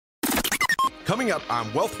Coming up on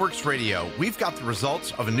WealthWorks Radio, we've got the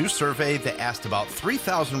results of a new survey that asked about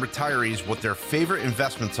 3,000 retirees what their favorite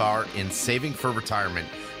investments are in saving for retirement.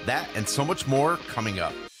 That and so much more coming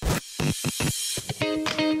up.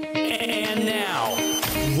 And now,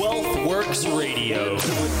 WealthWorks Radio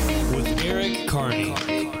with Eric Carney.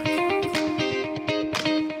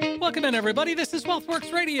 Welcome in, everybody. This is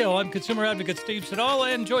WealthWorks Radio. I'm consumer advocate Steve Siddall,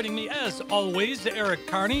 and joining me, as always, Eric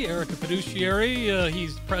Carney. Eric, a fiduciary.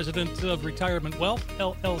 He's president of Retirement Wealth,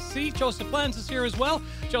 LLC. Joseph Lenz is here as well.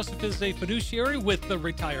 Joseph is a fiduciary with the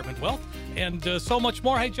Retirement Wealth, and so much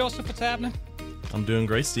more. Hey, Joseph, what's happening? I'm doing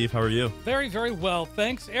great, Steve. How are you? Very, very well,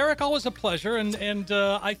 thanks. Eric, always a pleasure, and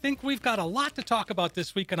I think we've got a lot to talk about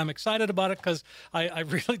this week, and I'm excited about it because I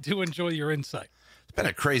really do enjoy your insight. It's been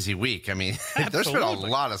a crazy week. I mean, there's been a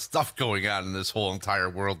lot of stuff going on in this whole entire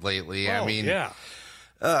world lately. Oh, I mean, yeah.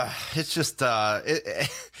 It's just, I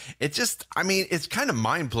mean, it's kind of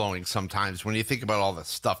mind blowing sometimes when you think about all the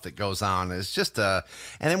stuff that goes on. It's just, and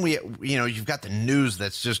then you've got the news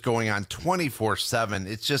that's just going on 24/7.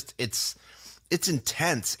 It's just, it's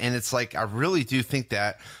intense. And it's like, I really do think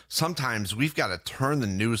that sometimes we've got to turn the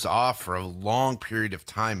news off for a long period of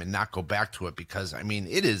time and not go back to it, because I mean,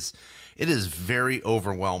 it is very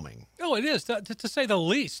overwhelming. Oh, it is, to say the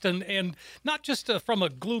least, and not just from a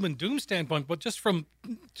gloom and doom standpoint, but just from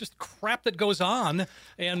just crap that goes on,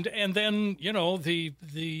 and then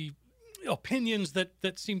the opinions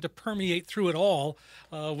that seem to permeate through it all,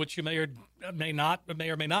 which you may or may not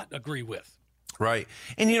agree with. Right.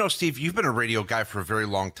 And, Steve, you've been a radio guy for a very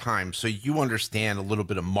long time, so you understand a little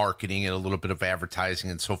bit of marketing and a little bit of advertising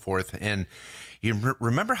and so forth. And you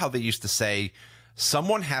remember how they used to say,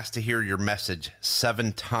 someone has to hear your message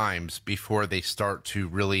 7 times before they start to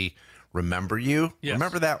really remember you. Yes.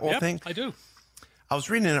 Remember that whole thing? I do. I was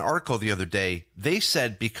reading an article the other day. They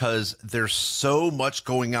said because there's so much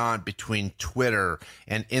going on between Twitter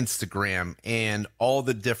and Instagram and all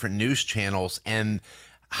the different news channels, and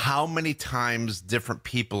how many times different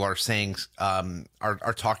people are saying,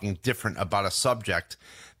 are talking different about a subject,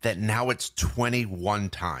 that now it's 21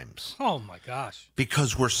 times. Oh my gosh.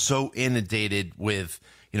 Because we're so inundated with,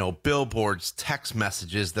 billboards, text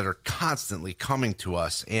messages that are constantly coming to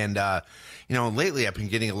us. And, lately I've been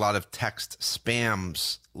getting a lot of text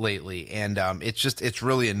spams lately. And, it's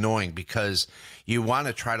really annoying because you want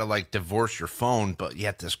to try to divorce your phone, but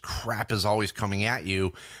yet this crap is always coming at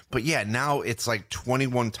you. But yeah, now it's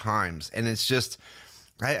 21 times. And it's just,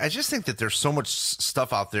 I just think that there's so much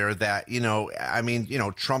stuff out there that,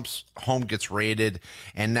 Trump's home gets raided,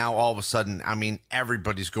 and now all of a sudden,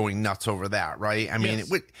 everybody's going nuts over that, right?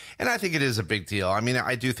 Yes. And I think it is a big deal.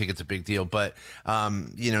 I do think it's a big deal, but,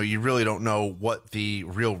 you really don't know what the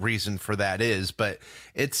real reason for that is, but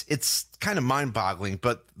it's kind of mind-boggling.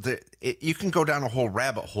 But you can go down a whole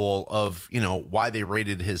rabbit hole of, why they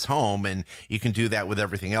raided his home, and you can do that with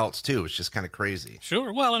everything else too. It's just kind of crazy.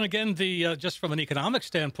 Sure. Well, and again, the just from an economic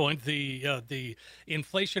standpoint, the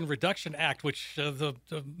Inflation Reduction Act, which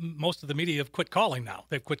most of the media have quit calling now.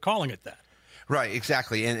 They've quit calling it that. Right,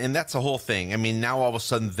 exactly. And that's the whole thing. Now all of a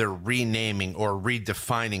sudden they're renaming or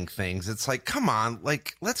redefining things. It's like, come on,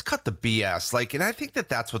 let's cut the BS. And I think that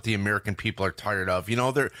that's what the American people are tired of.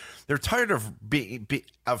 They're tired of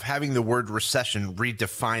of having the word recession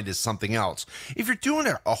redefined as something else. If you're doing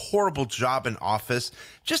a horrible job in office,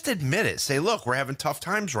 just admit it. Say, look, we're having tough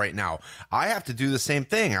times right now. I have to do the same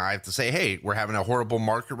thing. I have to say, hey, we're having a horrible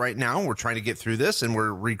market right now. We're trying to get through this, and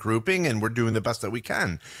we're regrouping, and we're doing the best that we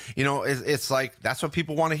can. It's like, that's what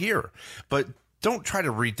people want to hear. But don't try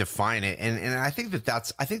to redefine it. And I think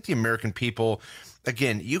I think the American people,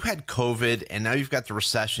 again, you had COVID, and now you've got the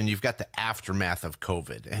recession. You've got the aftermath of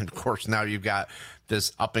COVID. And of course, now you've got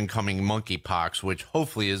this up and coming monkeypox, which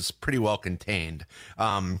hopefully is pretty well contained.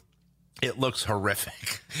 It looks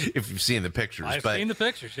horrific if you've seen the pictures. I've seen the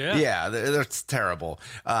pictures, yeah. Yeah, that's terrible.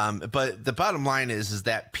 But the bottom line is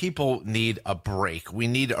that people need a break. We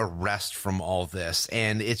need a rest from all this.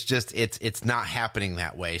 And it's just, it's not happening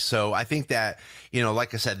that way. So I think that,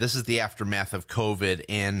 like I said, this is the aftermath of COVID.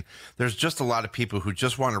 And there's just a lot of people who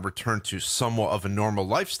just want to return to somewhat of a normal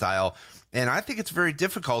lifestyle. And I think it's very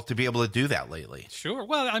difficult to be able to do that lately. Sure.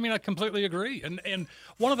 Well, I completely agree. And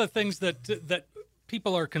one of the things that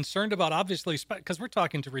people are concerned about, obviously, because we're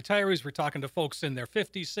talking to retirees, we're talking to folks in their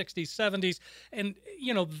 50s, 60s, 70s, and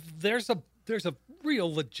there's a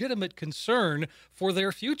real legitimate concern for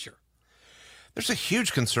their future. There's a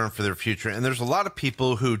huge concern for their future, and there's a lot of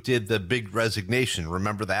people who did the big resignation.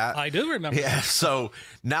 Remember that? I do remember. Yeah, that. So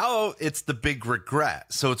now it's the big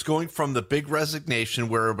regret. So it's going from the big resignation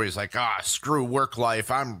where everybody's like, screw work life,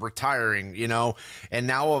 I'm retiring, and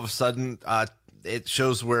now all of a sudden it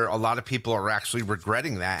shows where a lot of people are actually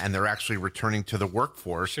regretting that, and they're actually returning to the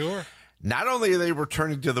workforce. Sure. Not only are they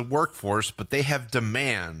returning to the workforce, but they have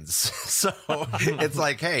demands. So it's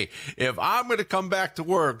like, hey, if I'm going to come back to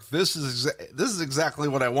work, this is exactly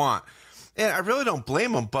what I want. And I really don't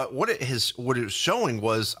blame them. But what it was showing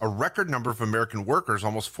was a record number of American workers,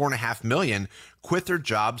 almost 4.5 million, quit their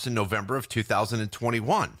jobs in November of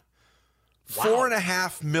 2021. Wow.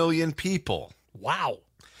 4.5 million people. Wow.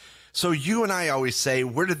 So you and I always say,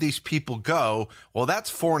 where did these people go? Well, that's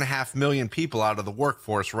 4.5 million people out of the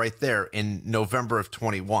workforce right there in November of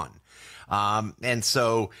 21. And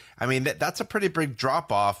so, I mean, that's a pretty big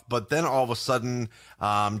drop off. But then all of a sudden,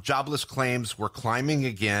 jobless claims were climbing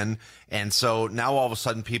again. And so now all of a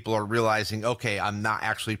sudden people are realizing, okay, I'm not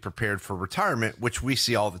actually prepared for retirement, which we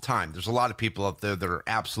see all the time. There's a lot of people out there that are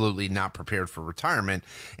absolutely not prepared for retirement.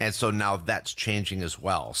 And so now that's changing as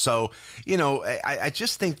well. So, you know, I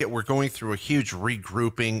just think that we're going through a huge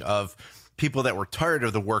regrouping of people that were tired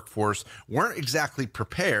of the workforce, weren't exactly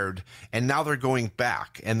prepared, and now they're going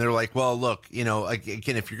back. And they're like, well, look, you know,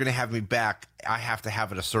 again, if you're going to have me back, I have to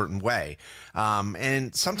have it a certain way.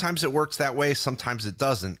 And sometimes it works that way, sometimes it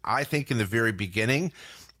doesn't. I think in the very beginning,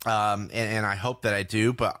 and I hope that I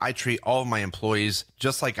do, but I treat all of my employees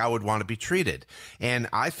just like I would want to be treated. And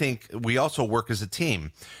I think we also work as a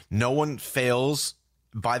team. No one fails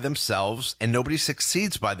by themselves, and nobody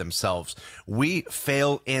succeeds by themselves. We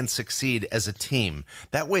fail and succeed as a team.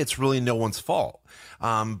 That way, it's really no one's fault.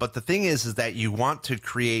 But the thing is that you want to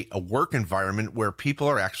create a work environment where people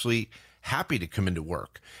are actually happy to come into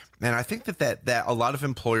work. And I think that a lot of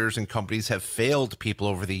employers and companies have failed people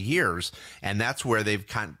over the years. And that's where they've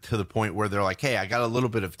come to the point where they're like, hey, I got a little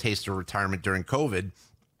bit of taste of retirement during COVID.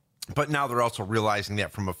 But now they're also realizing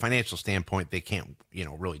that from a financial standpoint, they can't, you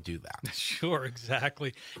know, really do that. Sure,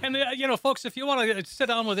 exactly. And, you know, folks, if you want to sit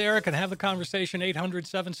down with Eric and have the conversation,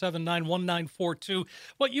 800-779-1942.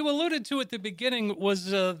 What you alluded to at the beginning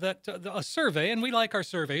was that a survey, and we like our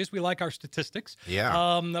surveys, we like our statistics.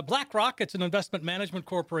 Yeah. BlackRock, it's an investment management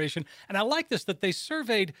corporation. And I like this, that they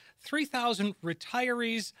surveyed 3,000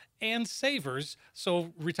 retirees and savers,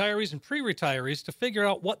 so retirees and pre-retirees, to figure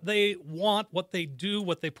out what they want, what they do,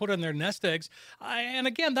 what they put in their nest eggs. And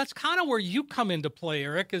again, that's kind of where you come into play,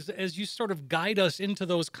 Eric, as you sort of guide us into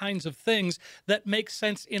those kinds of things that make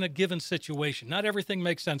sense in a given situation. Not everything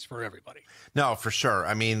makes sense for everybody. No, for sure.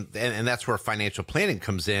 I mean, and that's where financial planning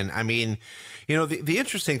comes in. I mean, you know, the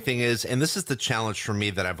interesting thing is, and this is the challenge for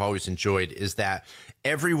me that I've always enjoyed, is that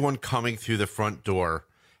everyone coming through the front door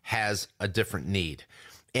has a different need.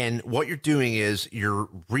 And what you're doing is you're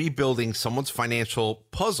rebuilding someone's financial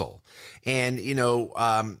puzzle. And, you know,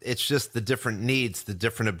 it's just the different needs, the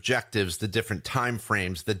different objectives, the different time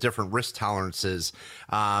frames, the different risk tolerances.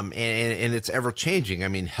 And it's ever changing. I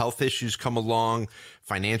mean, health issues come along,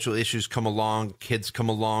 financial issues come along, kids come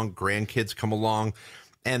along, grandkids come along.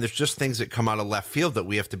 And there's just things that come out of left field that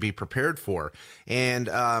we have to be prepared for. And,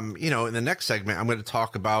 you know, in the next segment, I'm going to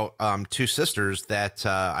talk about two sisters that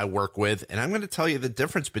I work with, and I'm going to tell you the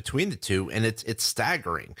difference between the two, and it's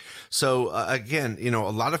staggering. So, again, you know,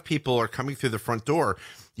 a lot of people are coming through the front door.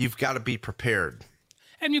 You've got to be prepared.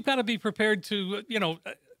 And you've got to be prepared to, you know,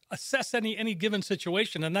 assess any given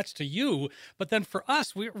situation, and that's to you. But then for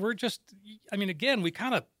us, we're just, I mean, again, we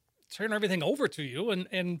kind of turn everything over to you,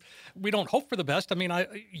 and we don't hope for the best. I mean,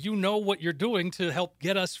 you know what you're doing to help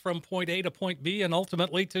get us from point A to point B and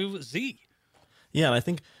ultimately to Z. Yeah, and I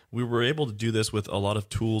think we were able to do this with a lot of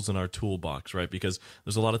tools in our toolbox, right? Because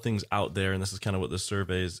there's a lot of things out there, and this is kind of what the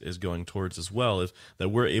survey is going towards as well, is that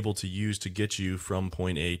we're able to use to get you from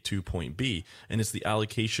point A to point B. And it's the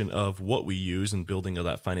allocation of what we use in building of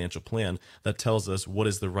that financial plan that tells us what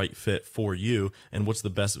is the right fit for you and what's the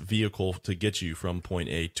best vehicle to get you from point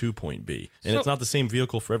A to point B. And it's not the same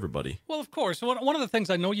vehicle for everybody. Well, of course. One of the things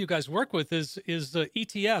I know you guys work with is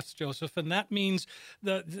ETFs, Joseph, and that means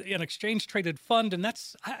an exchange-traded fund, and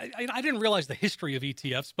that's I didn't realize the history of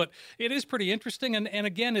ETFs, but it is pretty interesting. And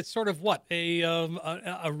again, it's sort of what a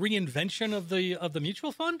reinvention of the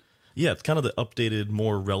mutual fund. Yeah, it's kind of the updated,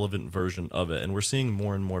 more relevant version of it. And we're seeing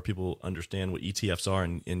more and more people understand what ETFs are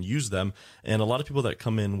and use them. And a lot of people that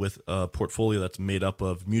come in with a portfolio that's made up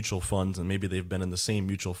of mutual funds, and maybe they've been in the same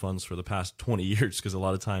mutual funds for the past 20 years, because a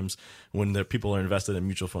lot of times when people are invested in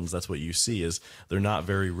mutual funds, that's what you see is they're not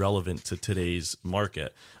very relevant to today's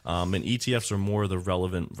market. And ETFs are more the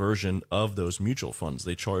relevant version of those mutual funds.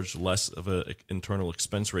 They charge less of an internal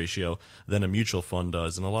expense ratio than a mutual fund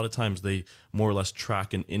does. And a lot of times they more or less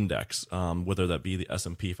track an index. Whether that be the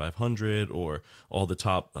S&P 500 or all the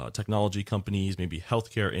top technology companies, maybe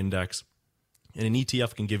healthcare index. And an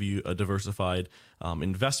ETF can give you a diversified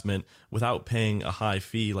investment without paying a high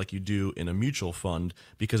fee like you do in a mutual fund,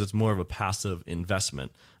 because it's more of a passive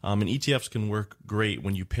investment. And ETFs can work great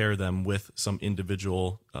when you pair them with some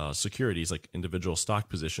individual securities, like individual stock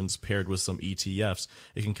positions paired with some ETFs.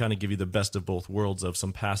 It can kind of give you the best of both worlds of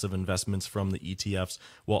some passive investments from the ETFs,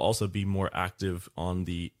 while also be more active on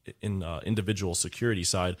the individual security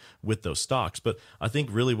side with those stocks. But I think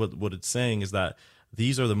really what it's saying is that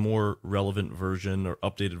these are the more relevant version or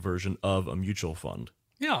updated version of a mutual fund.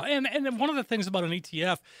 Yeah, and one of the things about an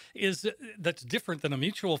ETF is that's different than a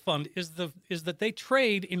mutual fund is that they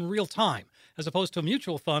trade in real time, as opposed to a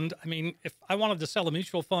mutual fund. I mean, if I wanted to sell a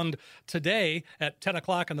mutual fund today at 10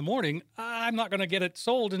 o'clock in the morning, I'm not going to get it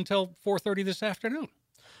sold until 4:30 this afternoon.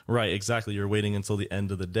 Right, exactly. You're waiting until the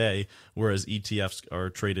end of the day, whereas ETFs are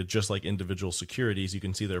traded just like individual securities. You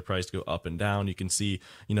can see their price go up and down. You can see,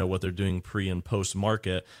 what they're doing pre and post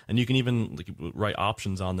market, and you can even write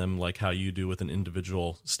options on them like how you do with an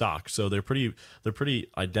individual stock. So they're pretty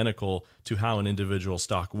identical to how an individual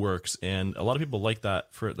stock works. And a lot of people like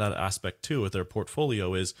that for that aspect too with their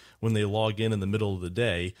portfolio, is when they log in the middle of the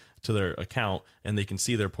day to their account and they can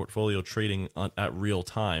see their portfolio trading at real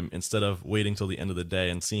time instead of waiting till the end of the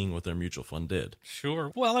day and seeing what their mutual fund did.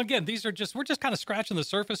 Sure. Well, again, we're just kind of scratching the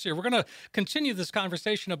surface here. We're going to continue this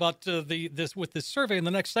conversation about this survey in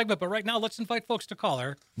the next segment, but right now let's invite folks to call,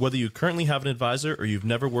 Eric. Whether you currently have an advisor or you've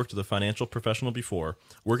never worked with a financial professional before,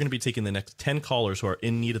 we're going to be taking the next 10 callers who are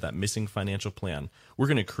in need of that missing financial plan. We're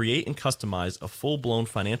going to create and customize a full-blown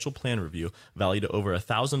financial plan review valued at over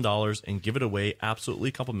 $1,000 and give it away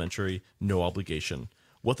absolutely complimentary, no obligation.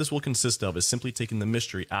 What this will consist of is simply taking the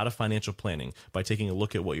mystery out of financial planning by taking a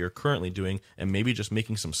look at what you're currently doing and maybe just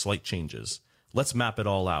making some slight changes. Let's map it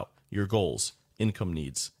all out: your goals, income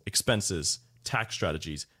needs, expenses, tax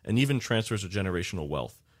strategies, and even transfers of generational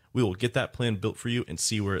wealth. We will get that plan built for you and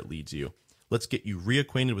see where it leads you. Let's get you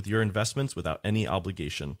reacquainted with your investments without any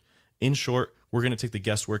obligation. In short, we're going to take the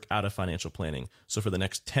guesswork out of financial planning. So for the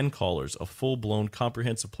next 10 callers, a full-blown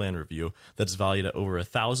comprehensive plan review that's valued at over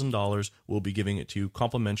 $1,000, we'll be giving it to you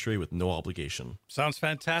complimentary with no obligation. Sounds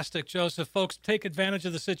fantastic, Joseph. Folks, take advantage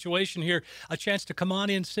of the situation here. A chance to come on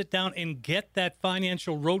in, sit down, and get that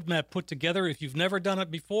financial roadmap put together. If you've never done it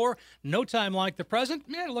before, no time like the present.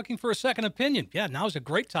 Yeah, looking for a second opinion. Yeah, now's a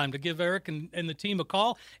great time to give Eric and the team a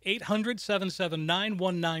call.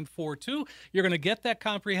 800-779-1942. You're going to get that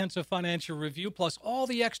comprehensive financial review, plus all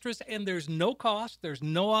the extras, and there's no cost, there's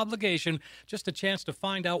no obligation, just a chance to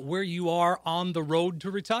find out where you are on the road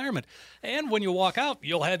to retirement. And when you walk out,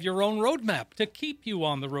 you'll have your own roadmap to keep you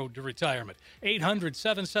on the road to retirement.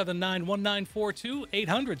 800-779-1942,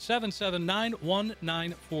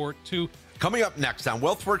 800-779-1942. Coming up next on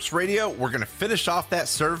WealthWorks Radio, we're going to finish off that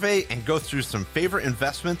survey and go through some favorite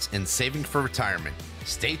investments in saving for retirement.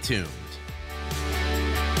 Stay tuned.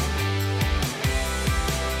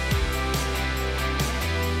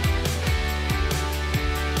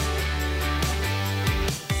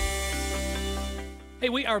 Hey,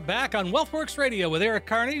 we are back on WealthWorks Radio with Eric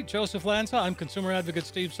Carney, Joseph Lanza. I'm consumer advocate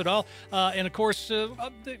Steve Siddall. And of course,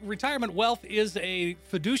 Retirement Wealth is a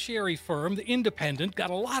fiduciary firm, the independent, got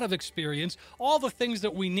a lot of experience, all the things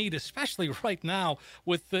that we need, especially right now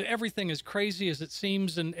with everything as crazy as it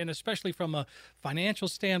seems, and especially from a financial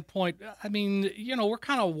standpoint. I mean, we're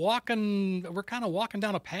kind of walking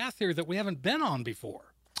down a path here that we haven't been on before.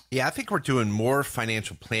 Yeah, I think we're doing more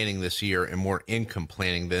financial planning this year and more income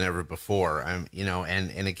planning than ever before. And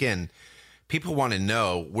again, people want to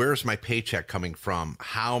know, where's my paycheck coming from?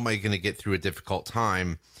 How am I going to get through a difficult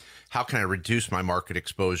time? How can I reduce my market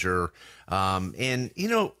exposure? I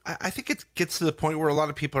think it gets to the point where a lot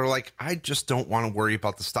of people are like, I just don't want to worry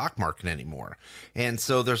about the stock market anymore. And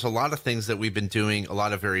so there's a lot of things that we've been doing, a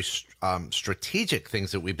lot of very strategic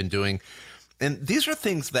things that we've been doing. And these are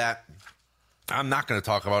things that I'm not going to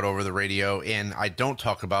talk about over the radio, and I don't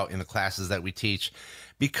talk about in the classes that we teach,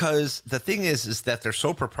 because the thing is that they're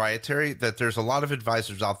so proprietary that there's a lot of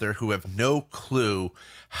advisors out there who have no clue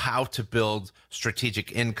how to build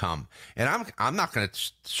strategic income. And I'm not going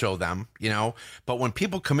to show them, but when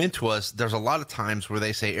people come into us, there's a lot of times where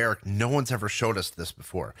they say, Eric, no one's ever showed us this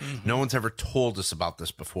before. Mm-hmm. No one's ever told us about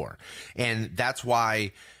this before. And that's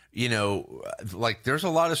why there's a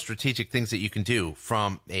lot of strategic things that you can do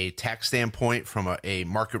from a tax standpoint, from a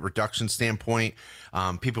market reduction standpoint.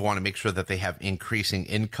 People want to make sure that they have increasing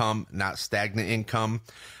income, not stagnant income.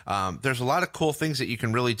 There's a lot of cool things that you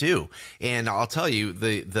can really do. And I'll tell you,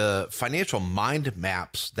 the financial mind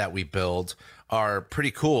maps that we build are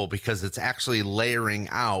pretty cool, because it's actually layering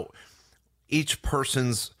out each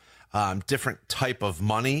person's different type of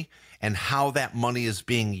money and how that money is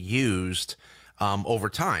being used over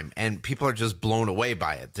time, and people are just blown away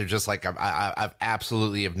by it. They're just like, I've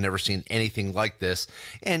absolutely have never seen anything like this.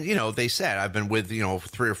 And, you know, they said, I've been with,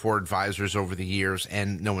 3 or 4 advisors over the years,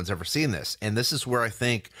 and no one's ever seen this. And this is where I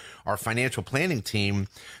think our financial planning team,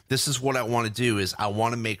 this is what I want to do, is I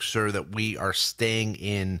want to make sure that we are staying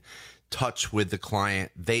in touch with the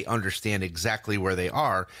client. They understand exactly where they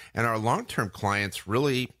are, and our long-term clients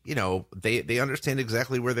really, they understand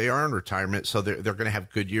exactly where they are in retirement. So they're going to have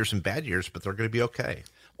good years and bad years, but they're going to be okay.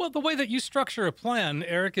 Well, the way that you structure a plan,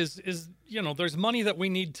 Eric, is there's money that we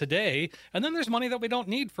need today, and then there's money that we don't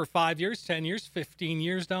need for 5 years, 10 years, 15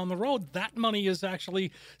 years down the road. That money is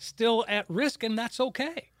actually still at risk, and that's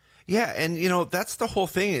okay. Yeah, and that's the whole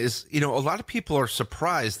thing is, a lot of people are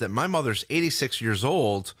surprised that my mother's 86 years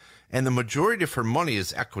old and the majority of her money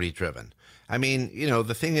is equity driven. I mean,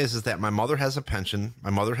 the thing is that my mother has a pension,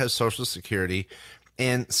 my mother has Social Security,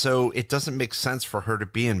 and so it doesn't make sense for her to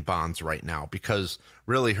be in bonds right now because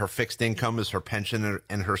really her fixed income is her pension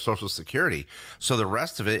and her Social Security. So the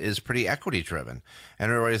rest of it is pretty equity driven. And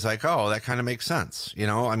everybody's like, oh, that kind of makes sense.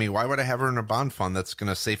 I mean, why would I have her in a bond fund that's going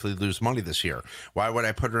to safely lose money this year? Why would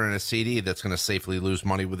I put her in a CD that's going to safely lose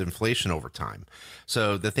money with inflation over time?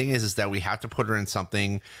 So the thing is that we have to put her in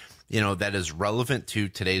something, that is relevant to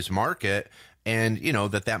today's market, and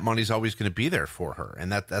that money's always going to be there for her, and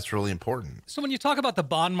that's really important. So when you talk about the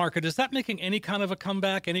bond market, is that making any kind of a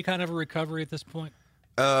comeback, any kind of a recovery at this point?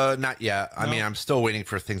 Not yet. I mean, I'm still waiting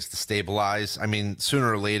for things to stabilize. I mean, sooner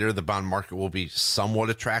or later, the bond market will be somewhat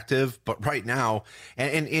attractive. But right now,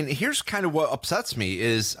 and here's kind of what upsets me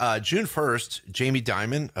is June 1st, Jamie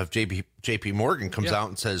Dimon of JP Morgan comes out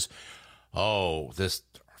and says, oh, this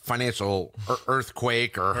financial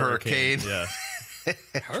earthquake or hurricane. Yeah.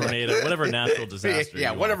 Tornado, whatever natural disaster.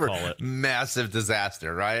 Yeah, whatever call it. massive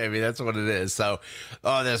disaster, right? I mean, that's what it is. So,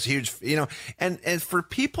 that's huge, and for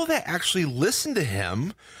people that actually listen to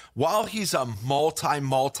him while he's a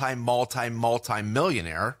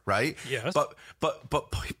multi-millionaire, right? Yes. But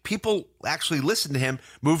people actually listen to him,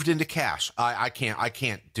 moved into cash. I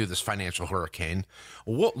can't do this financial hurricane.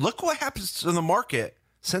 Well, look what happens to the market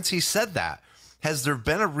since he said that. Has there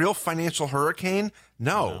been a real financial hurricane?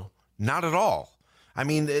 No. Not at all. I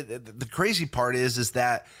mean, the crazy part is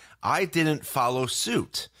that I didn't follow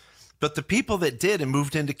suit. But the people that did and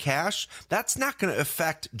moved into cash, that's not going to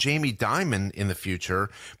affect Jamie Dimon in the future,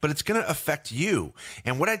 but it's going to affect you.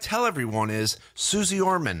 And what I tell everyone is Susie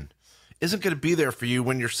Orman isn't going to be there for you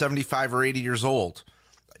when you're 75 or 80 years old.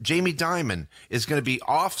 Jamie Dimon is going to be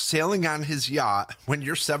off sailing on his yacht when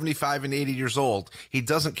you're 75 and 80 years old. He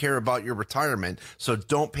doesn't care about your retirement, so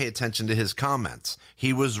don't pay attention to his comments.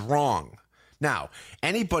 He was wrong. Now,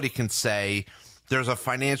 anybody can say there's a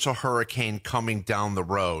financial hurricane coming down the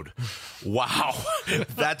road. Wow,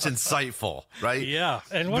 that's insightful, right? Yeah,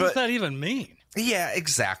 and what does that even mean? Yeah,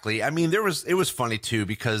 exactly. I mean, it was funny too,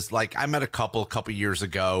 because like I met a couple years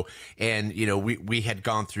ago, and we had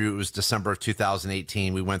gone through, it was December of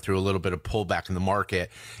 2018. We went through a little bit of pullback in the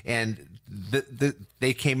market, and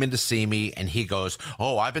they came in to see me, and he goes,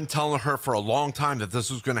 oh, I've been telling her for a long time that this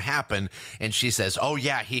was going to happen. And she says, oh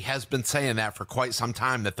yeah, he has been saying that for quite some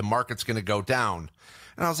time, that the market's going to go down.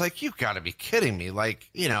 And I was like, you've got to be kidding me. Like,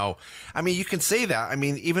 I mean, you can say that. I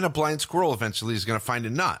mean, even a blind squirrel eventually is going to find a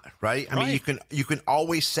nut, right? I mean, you can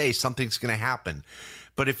always say something's going to happen.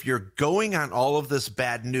 But if you're going on all of this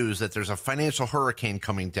bad news that there's a financial hurricane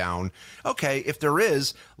coming down, okay, if there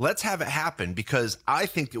is, let's have it happen, because I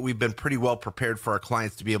think that we've been pretty well prepared for our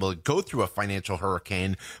clients to be able to go through a financial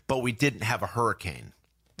hurricane, but we didn't have a hurricane.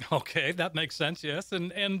 Okay, that makes sense, yes.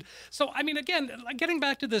 And so, I mean, again, getting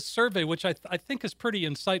back to this survey, which I think is pretty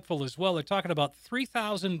insightful as well, they're talking about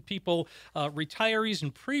 3,000 people, retirees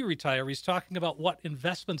and pre-retirees, talking about what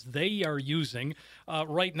investments they are using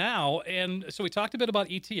right now. And so we talked a bit about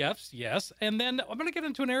ETFs, yes. And then I'm going to get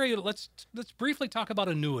into an area, let's briefly talk about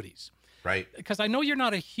annuities. Right. Because I know you're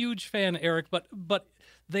not a huge fan, Eric, but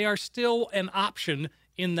they are still an option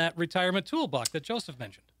in that retirement toolbox that Joseph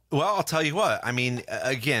mentioned. Well, I'll tell you what. I mean,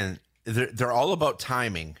 again, they're all about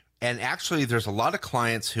timing. And actually, there's a lot of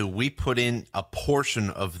clients who we put in a portion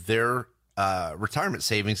of their retirement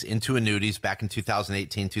savings into annuities back in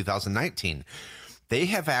 2018, 2019. They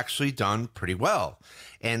have actually done pretty well.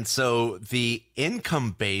 And so the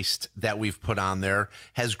income based that we've put on there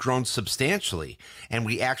has grown substantially. And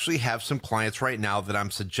we actually have some clients right now that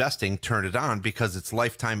I'm suggesting turn it on, because it's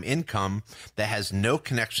lifetime income that has no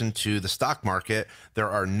connection to the stock market. There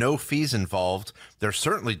are no fees involved. They're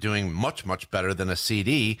certainly doing much, much better than a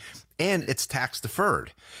CD. And it's tax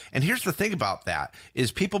deferred. And here's the thing about that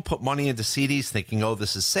is people put money into CDs thinking, oh,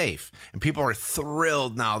 this is safe. And people are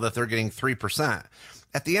thrilled now that they're getting 3%.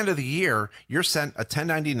 At the end of the year, you're sent a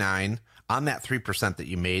 1099 on that 3% that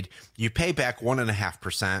you made. You pay back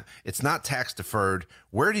 1.5%. It's not tax deferred.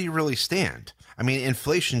 Where do you really stand? I mean,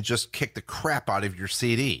 inflation just kicked the crap out of your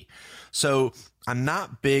CD. So we're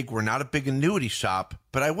not a big annuity shop,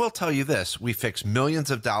 but I will tell you this. We fix millions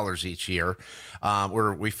of dollars each year,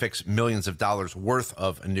 or we fix millions of dollars worth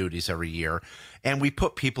of annuities every year, and we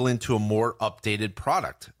put people into a more updated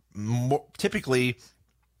product. Typically,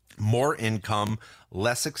 more income,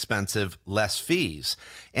 less expensive, less fees.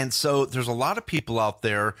 And so there's a lot of people out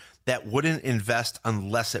there that wouldn't invest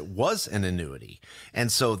unless it was an annuity.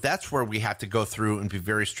 And so that's where we have to go through and be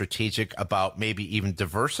very strategic about maybe even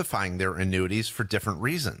diversifying their annuities for different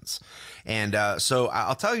reasons. And so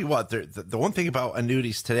I'll tell you what, the one thing about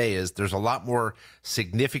annuities today is there's a lot more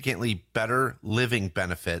significantly better living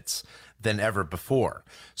benefits than ever before.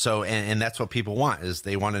 So, and that's what people want, is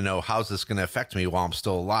they want to know, how's this going to affect me while I'm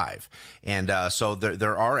still alive? And so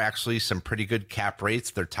there are actually some pretty good cap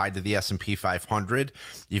rates. They're tied to the S&P 500.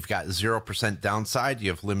 You've got 0% downside.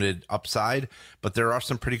 You have limited upside, but there are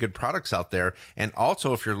some pretty good products out there. And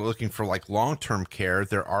also, if you're looking for like long-term care,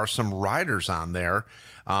 there are some riders on there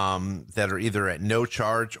that are either at no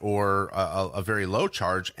charge or a very low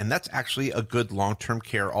charge. And that's actually a good long-term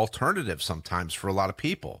care alternative sometimes for a lot of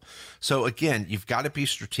people. So again, you've got to be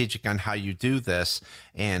strategic on how you do this,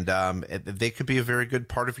 and they could be a very good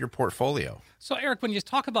part of your portfolio. So, Eric, when you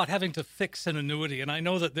talk about having to fix an annuity, and I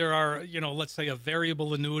know that there are, let's say a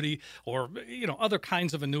variable annuity or, other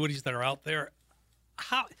kinds of annuities that are out there,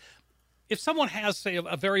 if someone has, say,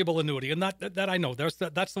 a variable annuity, and that I know,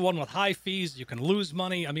 that's the one with high fees, you can lose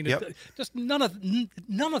money. I mean, just none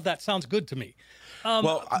of that sounds good to me.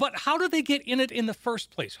 But how do they get in it in the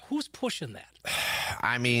first place? Who's pushing that?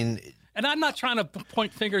 I mean, and I'm not trying to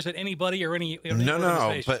point fingers at anybody or any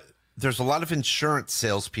no, but there's a lot of insurance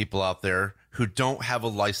salespeople out there who don't have a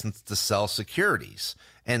license to sell securities.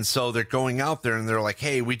 And so they're going out there and they're like,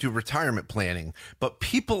 hey, we do retirement planning. But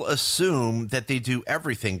people assume that they do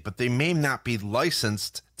everything, but they may not be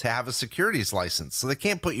licensed to have a securities license. So they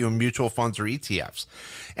can't put you in mutual funds or ETFs.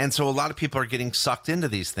 And so a lot of people are getting sucked into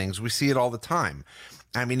these things. We see it all the time.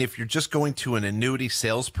 I mean, if you're just going to an annuity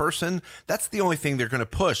salesperson, that's the only thing they're going to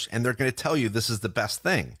push, and they're going to tell you this is the best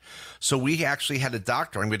thing. So we actually had a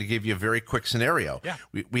doctor. I'm going to give you a very quick scenario. Yeah.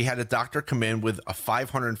 We had a doctor come in with a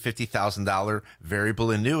 $550,000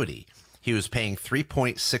 variable annuity. He was paying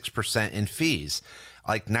 3.6% in fees,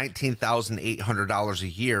 like $19,800 a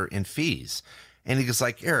year in fees. And he was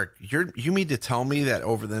like, Eric, you mean to tell me that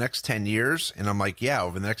over the next 10 years? And I'm like, yeah,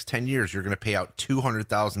 over the next 10 years, you're going to pay out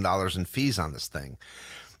 $200,000 in fees on this thing.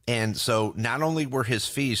 And so not only were his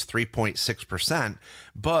fees 3.6%,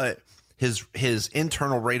 but his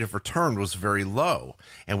internal rate of return was very low.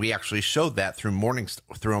 And we actually showed that through a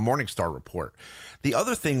Morningstar report. The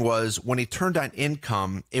other thing was, when he turned on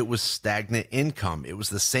income, it was stagnant income. It was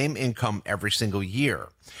the same income every single year.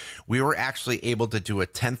 We were actually able to do a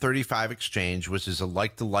 1035 exchange, which is a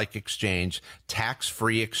like-to-like exchange,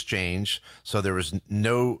 tax-free exchange. So there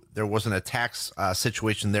wasn't a tax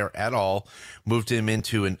situation there at all. Moved him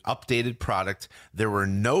into an updated product. There were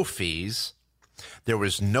no fees. There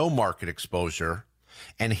was no market exposure.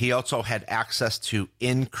 And he also had access to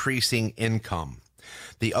increasing income.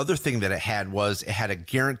 The other thing that it had a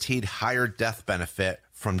guaranteed higher death benefit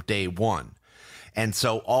from day one. And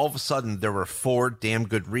so all of a sudden, there were 4 damn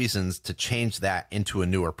good reasons to change that into a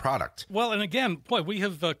newer product. Well, and again, boy, we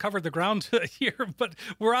have covered the ground here, but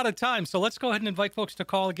we're out of time. So let's go ahead and invite folks to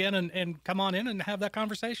call again and come on in and have that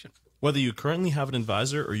conversation. Whether you currently have an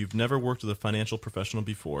advisor or you've never worked with a financial professional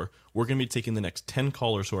before, we're going to be taking the next 10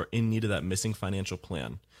 callers who are in need of that missing financial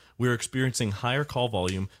plan. We're experiencing higher call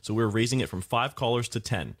volume, so we're raising it from 5 callers to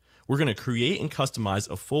 10. We're going to create and customize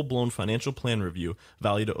a full-blown financial plan review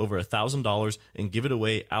valued at over $1,000 and give it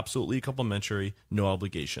away absolutely complimentary, no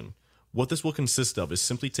obligation. What this will consist of is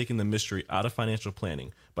simply taking the mystery out of financial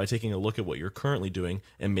planning by taking a look at what you're currently doing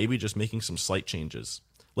and maybe just making some slight changes.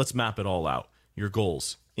 Let's map it all out. Your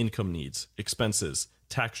goals, income needs, expenses,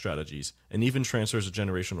 tax strategies, and even transfers of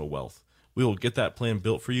generational wealth. We will get that plan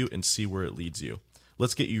built for you and see where it leads you.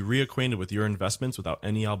 Let's get you reacquainted with your investments without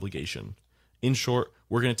any obligation. In short,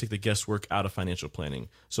 we're going to take the guesswork out of financial planning.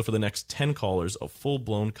 So for the next 10 callers, a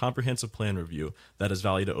full-blown comprehensive plan review that is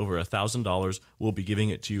valued at over $1,000, we'll be giving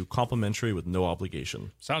it to you complimentary with no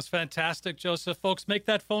obligation. Sounds fantastic, Joseph. Folks, make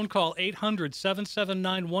that phone call,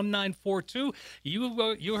 800-779-1942.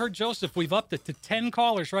 You heard Joseph. We've upped it to 10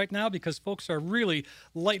 callers right now because folks are really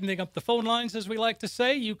lightening up the phone lines, as we like to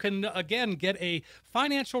say. You can, again, get a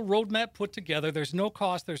financial roadmap put together. There's no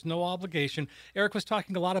cost. There's no obligation. Eric was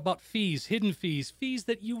talking a lot about fees, hidden fees, fees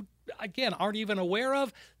that you again, aren't even aware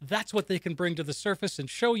of, that's what they can bring to the surface and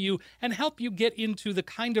show you and help you get into the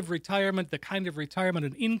kind of retirement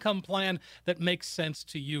and income plan that makes sense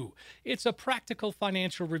to you. It's a practical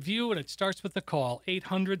financial review, and it starts with the call,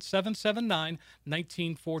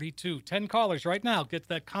 800-779-1942. 10 callers right now get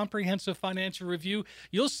that comprehensive financial review.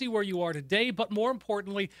 You'll see where you are today, but more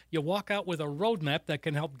importantly, you walk out with a roadmap that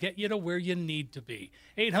can help get you to where you need to be.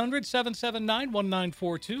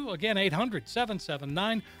 800-779-1942. Again,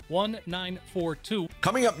 800-779-1942.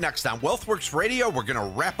 Coming up next on WealthWorks Radio, we're going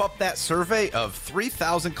to wrap up that survey of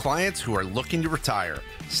 3,000 clients who are looking to retire.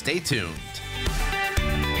 Stay tuned.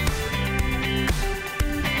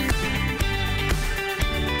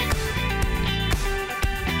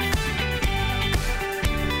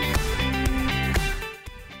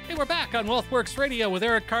 We're back on WealthWorks Radio with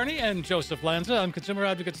Eric Carney and Joseph Lanza. I'm consumer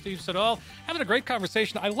advocate Steve Siddall. Having a great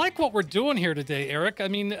conversation. I like what we're doing here today, Eric. I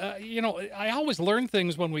mean, I always learn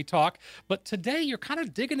things when we talk, but today you're kind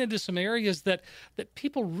of digging into some areas that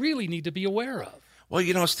people really need to be aware of.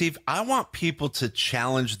 Well, Steve, I want people to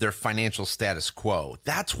challenge their financial status quo.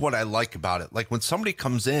 That's what I like about it. Like when somebody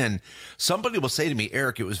comes in, somebody will say to me,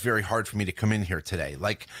 Eric, it was very hard for me to come in here today.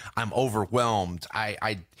 Like I'm overwhelmed.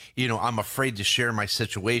 I'm afraid to share my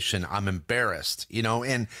situation. I'm embarrassed,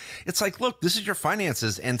 and it's like, look, this is your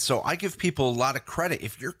finances. And so I give people a lot of credit.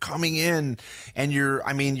 If you're coming in and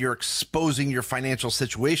you're exposing your financial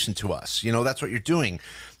situation to us, that's what you're doing.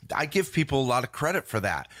 I give people a lot of credit for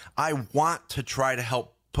that. I want to try to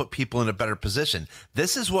help put people in a better position.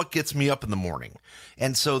 This is what gets me up in the morning.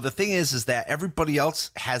 And so the thing is that everybody else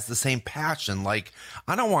has the same passion. Like,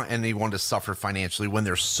 I don't want anyone to suffer financially when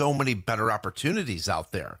there's so many better opportunities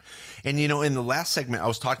out there. And, in the last segment, I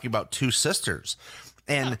was talking about two sisters.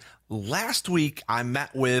 And last week, I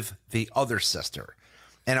met with the other sister.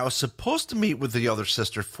 And I was supposed to meet with the other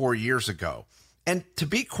sister 4 years ago. And to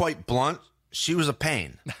be quite blunt, she was a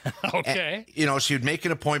pain. Okay. And, she would make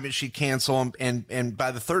an appointment, she'd cancel them. And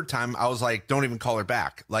by the third time, I was like, don't even call her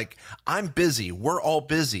back. Like, I'm busy. We're all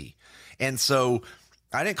busy. And so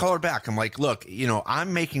I didn't call her back. I'm like, look,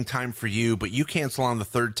 I'm making time for you, but you cancel on the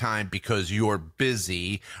third time because you're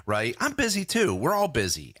busy, right? I'm busy too. We're all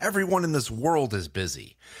busy. Everyone in this world is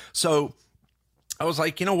busy. So I was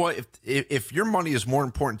like, you know what? If your money is more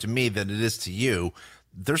important to me than it is to you,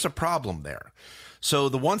 there's a problem there. So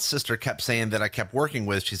the one sister kept saying that I kept working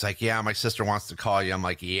with, she's like, yeah, my sister wants to call you. I'm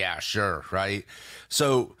like, yeah, sure. Right.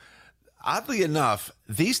 So oddly enough,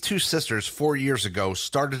 these two sisters 4 years ago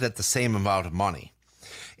started at the same amount of money.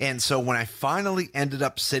 And so when I finally ended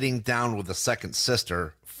up sitting down with the second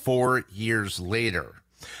sister 4 years later,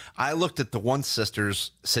 I looked at the one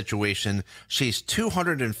sister's situation. She's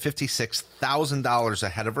 $256,000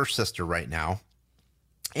 ahead of her sister right now.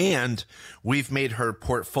 And we've made her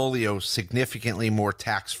portfolio significantly more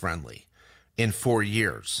tax friendly in 4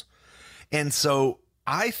 years. And so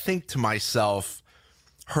I think to myself,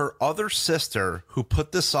 her other sister who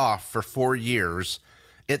put this off for 4 years,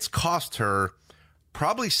 it's cost her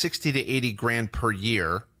probably 60 to 80 grand per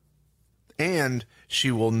year. And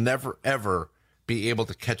she will never, ever be able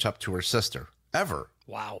to catch up to her sister ever.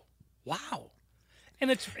 Wow. And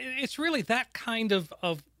it's really that kind of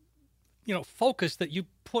focus that you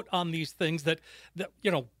put on these things that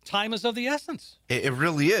time is of the essence. It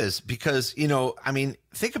really is because,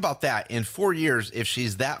 think about that. In 4 years, if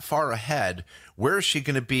she's that far ahead, where is she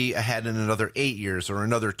going to be ahead in another 8 years or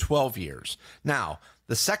another 12 years? Now,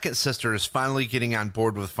 the second sister is finally getting on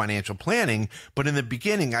board with financial planning. But in the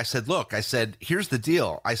beginning, I said, here's the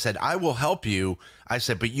deal. I said, I will help you. I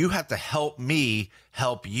said, but you have to help me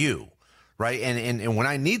help you. Right. And when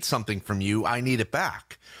I need something from you, I need it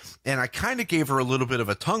back. And I kind of gave her a little bit of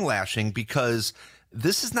a tongue lashing because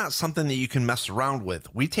this is not something that you can mess around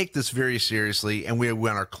with. We take this very seriously, and we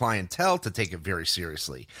want our clientele to take it very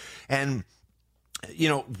seriously. And,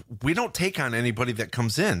 we don't take on anybody that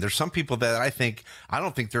comes in. There's some people that I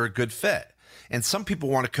don't think they're a good fit. And some people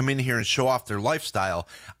want to come in here and show off their lifestyle.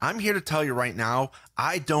 I'm here to tell you right now,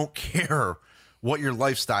 I don't care what your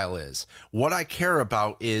lifestyle is. What I care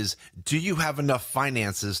about is, do you have enough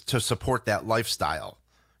finances to support that lifestyle?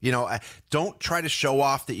 Don't try to show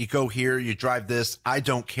off that you go here, you drive this. I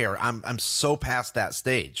don't care. I'm so past that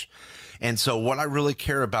stage. And so what I really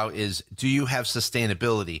care about is, do you have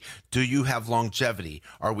sustainability? Do you have longevity?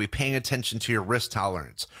 Are we paying attention to your risk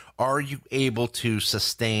tolerance? Are you able to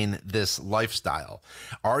sustain this lifestyle?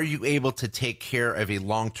 Are you able to take care of a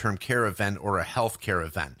long-term care event or a health care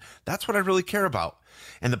event? That's what I really care about.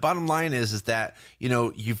 And the bottom line is that,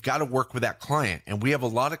 you've got to work with that client. And we have a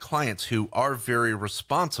lot of clients who are very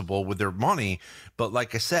responsible with their money. But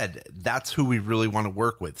like I said, that's who we really want to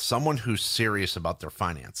work with. Someone who's serious about their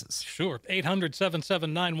finances. Sure.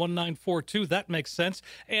 800-779-1942. That makes sense.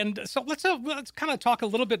 And so let's kind of talk a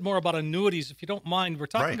little bit more about annuities, if you don't mind. We're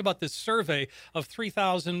talking about this survey of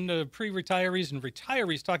 3,000 pre-retirees and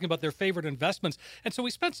retirees talking about their favorite investments. And so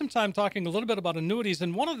we spent some time talking a little bit about annuities.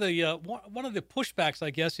 And one of the pushbacks,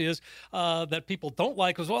 I guess, is that people don't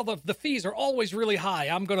like is, well, the fees are always really high.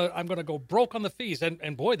 I'm gonna go broke on the fees.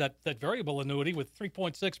 And boy, that variable annuity with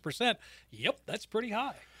 3.6%, yep, that's pretty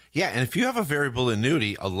high. Yeah, and if you have a variable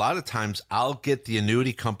annuity, a lot of times I'll get the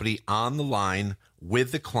annuity company on the line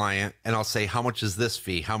with the client and I'll say, how much is this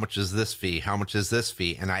fee? How much is this fee? How much is this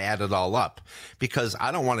fee? And I add it all up because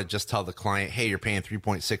I don't want to just tell the client, hey, you're paying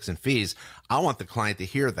 3.6 in fees. I want the client to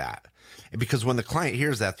hear that. Because when the client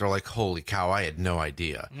hears that, they're like, holy cow, I had no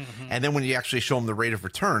idea. Mm-hmm. And then when you actually show them the rate of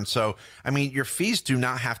return. So, I mean, your fees do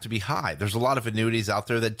not have to be high. There's a lot of annuities out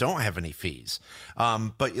there that don't have any fees.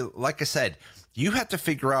 But like I said, you have to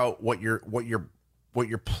figure out what your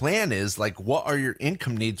plan is. Like, what are your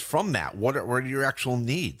income needs from that? What are your actual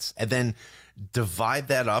needs? And then divide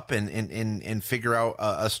that up and figure out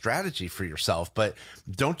a strategy for yourself. But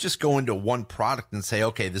don't just go into one product and say,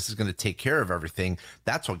 okay, this is going to take care of everything.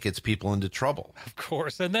 That's what gets people into trouble. Of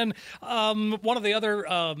course. And then one of the other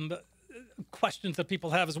questions that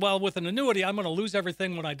people have as well, with an annuity, I'm going to lose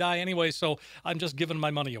everything when I die anyway, so I'm just giving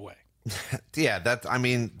my money away. Yeah,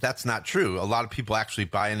 that's not true. A lot of people actually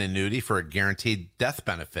buy an annuity for a guaranteed death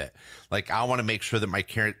benefit. Like, I want to make sure that my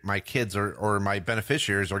kids or my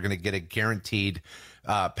beneficiaries are going to get a guaranteed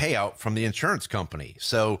payout from the insurance company.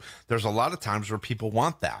 So there's a lot of times where people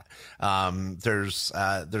want that. There's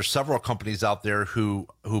several companies out there who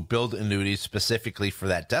build annuities specifically for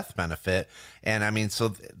that death benefit. And I mean,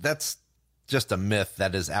 so that's just a myth.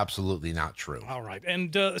 That is absolutely not true. All right.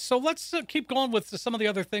 And so let's keep going with some of the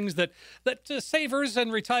other things that savers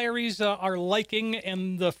and retirees are liking.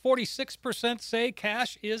 And the 46% say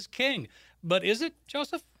cash is king. But is it,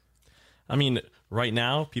 Joseph? I mean, right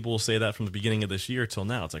now, people will say that from the beginning of this year till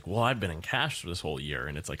now. It's like, well, I've been in cash for this whole year.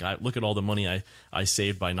 And it's like, I look at all the money I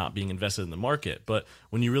saved by not being invested in the market. But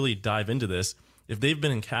when you really dive into this, if they've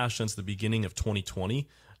been in cash since the beginning of 2020,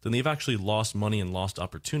 then they've actually lost money and lost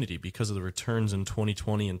opportunity because of the returns in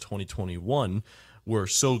 2020 and 2021 were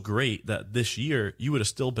so great that this year you would have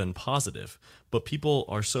still been positive. But people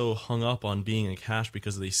are so hung up on being in cash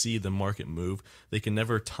because they see the market move. They can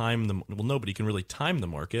never time them. Well, nobody can really time the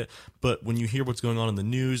market. But when you hear what's going on in the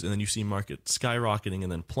news and then you see market skyrocketing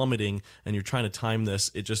and then plummeting and you're trying to time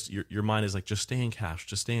this, it just, your mind is like, just stay in cash,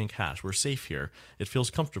 just stay in cash. We're safe here. It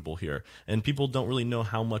feels comfortable here. And people don't really know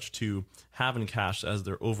how much to have in cash as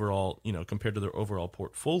their overall, compared to their overall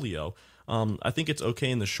portfolio. I think it's okay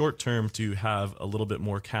in the short term to have a little bit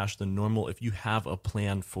more cash than normal if you have a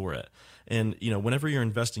plan for it. And, whenever you're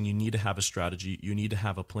investing, you need to have a strategy. You need to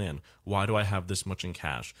have a plan. Why do I have this much in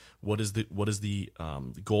cash? What is the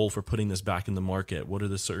goal for putting this back in the market? What are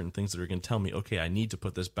the certain things that are going to tell me, okay, I need to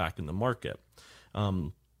put this back in the market?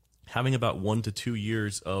 Having about 1 to 2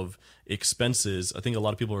 years of expenses, I think a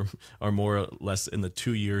lot of people are more or less in the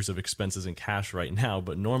 2 years of expenses in cash right now,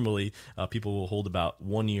 but normally people will hold about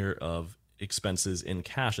 1 year of expenses in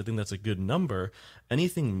cash. I think that's a good number.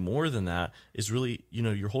 Anything more than that is really,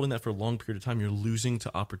 you're holding that for a long period of time, you're losing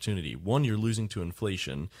to opportunity. One, you're losing to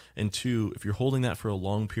inflation. And two, if you're holding that for a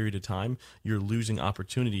long period of time, you're losing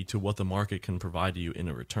opportunity to what the market can provide you in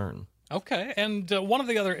a return. Okay. And one of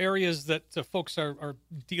the other areas that folks are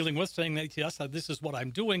dealing with, saying that, yes, this is what I'm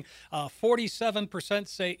doing, 47%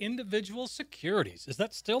 say individual securities. Is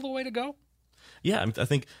that still the way to go? Yeah, I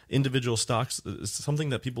think individual stocks is something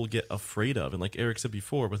that people get afraid of. And like Eric said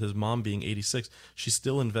before, with his mom being 86, she's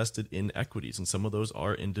still invested in equities. And some of those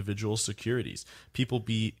are individual securities. People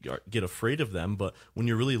get afraid of them. But when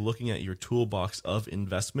you're really looking at your toolbox of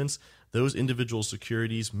investments, those individual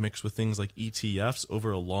securities mixed with things like ETFs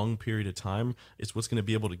over a long period of time is what's going to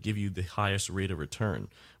be able to give you the highest rate of return.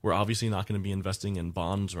 We're obviously not going to be investing in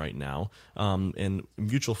bonds right now. And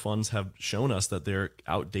mutual funds have shown us that they're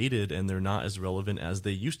outdated and they're not as relevant as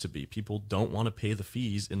they used to be. People don't want to pay the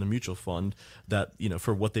fees in the mutual fund that,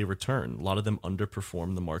 for what they return. A lot of them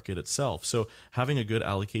underperform the market itself. So having a good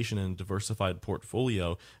allocation and diversified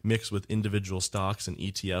portfolio mixed with individual stocks and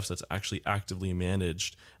ETFs that's actually actively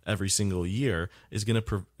managed every single year is going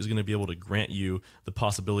to be able to grant you the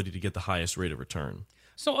possibility to get the highest rate of return.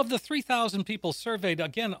 So of the 3,000 people surveyed,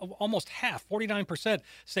 again, almost half, 49%,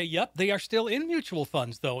 say, yep, they are still in mutual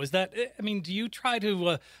funds, though. Is that, do you try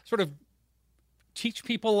to sort of teach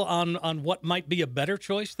people on what might be a better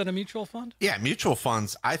choice than a mutual fund? Yeah, mutual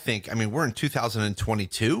funds, I mean, we're in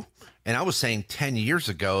 2022, and I was saying 10 years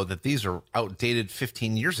ago that these are outdated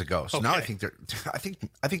 15 years ago. So now I think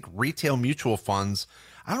I think retail mutual funds,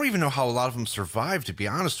 I don't even know how a lot of them survive, to be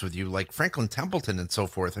honest with you, like Franklin Templeton and so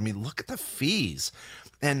forth. I mean, look at the fees.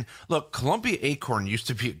 And look, Columbia Acorn used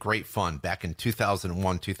to be a great fund back in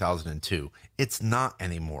 2001, 2002. It's not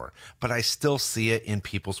anymore, but I still see it in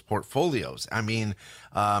people's portfolios. I mean,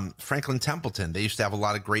 Franklin Templeton, they used to have a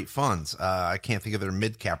lot of great funds. I can't think of their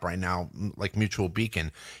mid cap right now, like Mutual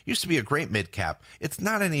Beacon. Used to be a great mid cap. It's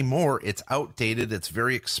not anymore. It's outdated. It's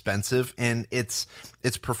very expensive, and its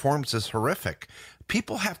performance is horrific.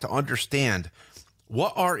 People have to understand,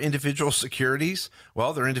 what are individual securities?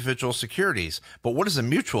 Well, they're individual securities. But what is a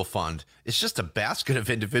mutual fund? It's just a basket of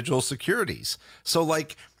individual securities. So,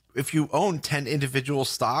 like, if you own 10 individual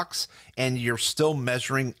stocks and you're still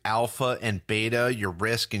measuring alpha and beta, your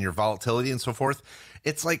risk and your volatility and so forth,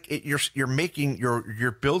 it's like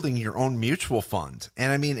you're building your own mutual fund.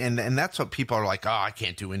 And I mean, and that's what people are like, oh, I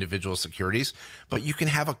can't do individual securities, but you can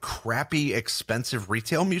have a crappy, expensive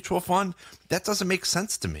retail mutual fund. That doesn't make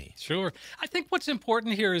sense to me. Sure. I think what's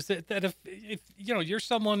important here is that if you know, you're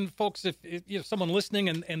someone, folks, if you know, someone listening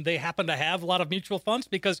and they happen to have a lot of mutual funds,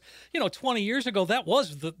 because, you know, 20 years ago,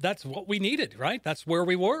 that's what we needed, right? That's where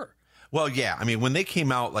we were. Well, yeah. I mean, when they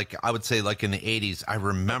came out, like I would say like in the 80s, I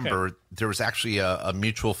remember there was actually a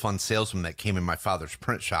mutual fund salesman that came in my father's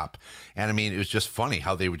print shop. And I mean, it was just funny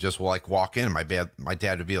how they would just like walk in. My dad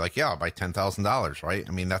would be like, yeah, I'll buy $10,000, right?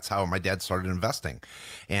 I mean, that's how my dad started investing.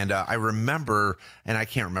 And I remember, and I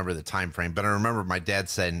can't remember the time frame, but I remember my dad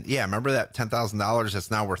saying, yeah, remember that $10,000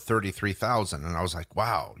 that's now worth $33,000. And I was like,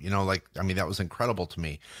 wow, you know, like, I mean, that was incredible to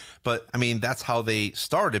me. But I mean, that's how they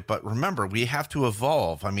started. But remember, we have to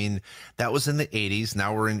evolve. I mean, that was in the 80s.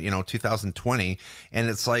 Now we're in, 2020. And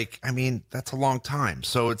it's like, I mean, that's a long time.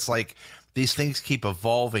 So it's like these things keep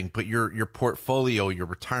evolving, but your portfolio, your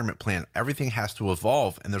retirement plan, everything has to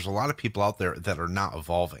evolve. And there's a lot of people out there that are not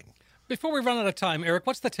evolving. Before we run out of time, Eric,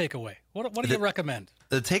 what's the takeaway? What do you recommend?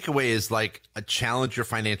 The takeaway is like challenge your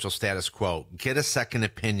financial status quo. Get a second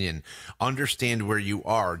opinion. Understand where you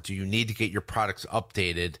are. Do you need to get your products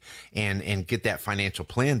updated and get that financial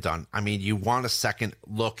plan done? I mean, you want a second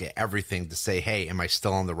look at everything to say, hey, am I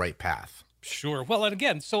still on the right path? Sure. Well, and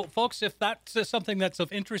again, so folks, if that's something that's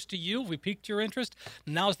of interest to you, we piqued your interest,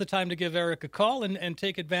 now's the time to give Eric a call and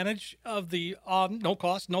take advantage of the no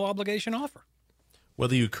cost, no obligation offer.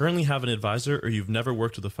 Whether you currently have an advisor or you've never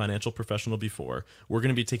worked with a financial professional before, we're going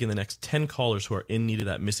to be taking the next 10 callers who are in need of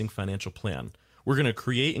that missing financial plan. We're going to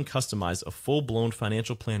create and customize a full-blown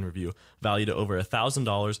financial plan review valued at over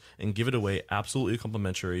 $1,000 and give it away absolutely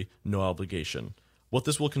complimentary, no obligation. What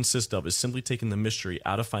this will consist of is simply taking the mystery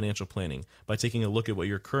out of financial planning by taking a look at what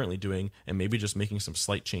you're currently doing and maybe just making some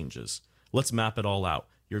slight changes. Let's map it all out: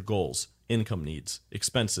 your goals, income needs,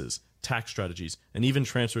 expenses, tax strategies, and even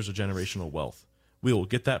transfers of generational wealth. We will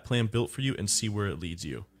get that plan built for you and see where it leads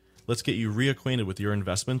you. Let's get you reacquainted with your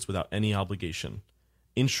investments without any obligation.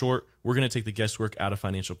 In short, we're going to take the guesswork out of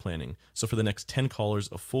financial planning. So for the next 10 callers,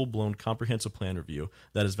 a full-blown comprehensive plan review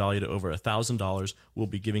that is valued at over $1,000, we'll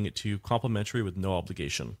be giving it to you complimentary with no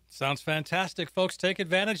obligation. Sounds fantastic, folks. Take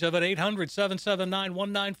advantage of it.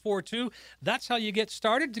 800-779-1942. That's how you get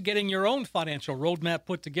started to getting your own financial roadmap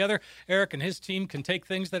put together. Eric and his team can take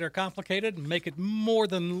things that are complicated and make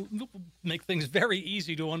things very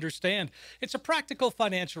easy to understand. It's a practical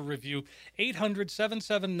financial review.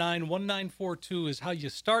 800-779-1942 is how you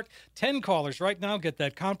start. 10 callers right now get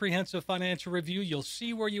that comprehensive financial review. You'll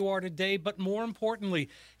see where you are today, but more importantly,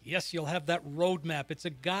 yes, you'll have that roadmap. It's a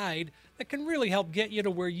guide that can really help get you to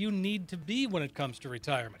where you need to be when it comes to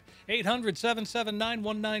retirement.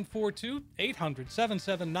 800-779-1942,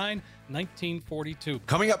 800-779-1942.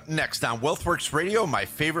 Coming up next on WealthWorks Radio, my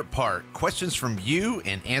favorite part, questions from you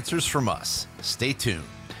and answers from us. Stay tuned.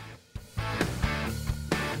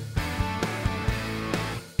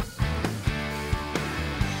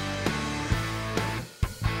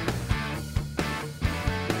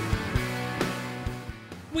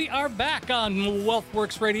 We are back on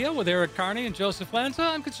WealthWorks Radio with Eric Carney and Joseph Lanza.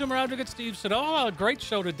 I'm consumer advocate Steve Siddall. A great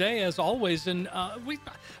show today, as always. And we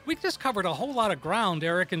just covered a whole lot of ground,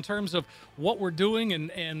 Eric, in terms of what we're doing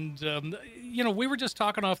and we were just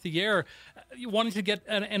talking off the air, wanting to get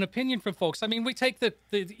an opinion from folks. I mean, we take the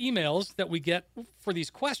emails that we get for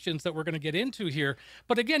these questions that we're going to get into here.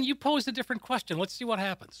 But again, you posed a different question. Let's see what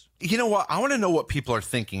happens. You know what? I want to know what people are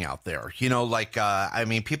thinking out there.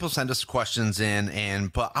 People send us questions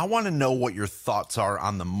in, but I want to know what your thoughts are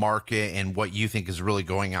on the market and what you think is really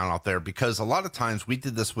going on out there. Because a lot of times we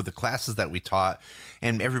did this with the classes that we taught,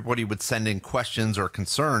 and everybody would send in questions or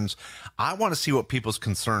concerns. I want to see what people's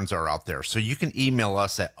concerns are out there. So you can email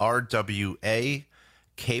us at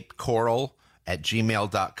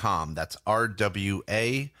rwacapecoral@gmail.com. That's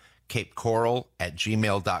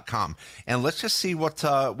rwacapecoral@gmail.com. And let's just see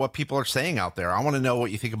what people are saying out there. I want to know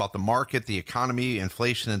what you think about the market, the economy,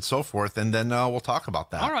 inflation, and so forth. And then we'll talk about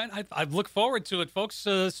that. All right. I look forward to it, folks.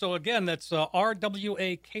 So again, that's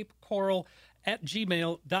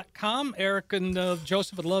rwacapecoral@gmail.com. Eric and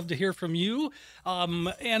Joseph would love to hear from you.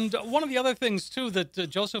 And one of the other things, too, that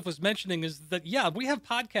Joseph was mentioning is that, we have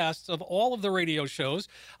podcasts of all of the radio shows.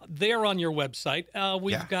 They're on your website.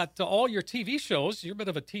 We've got all your TV shows. You're a bit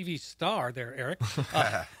of a TV star there, Eric.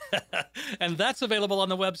 And that's available on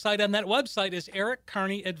the website. And that website is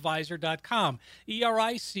ericcarneyadvisor.com.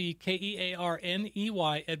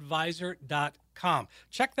 ERICKEARNEY advisor.com.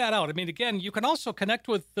 Check that out. I mean, again, you can also connect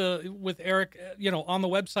with Eric, on the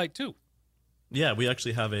website too. Yeah, we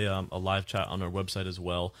actually have a live chat on our website as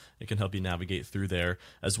well. It can help you navigate through there,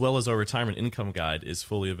 as well as our retirement income guide is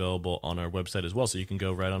fully available on our website as well. So you can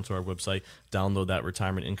go right onto our website, download that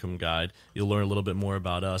retirement income guide. You'll learn a little bit more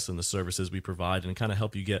about us and the services we provide, and kind of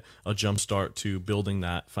help you get a jump start to building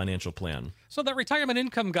that financial plan. So that retirement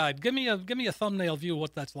income guide, give me a thumbnail view of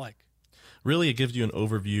what that's like. Really, it gives you an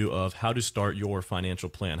overview of how to start your financial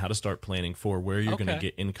plan, how to start planning for where you're going to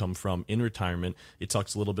get income from in retirement. It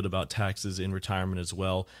talks a little bit about taxes in retirement as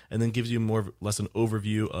well, and then gives you more or less an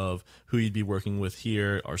overview of who you'd be working with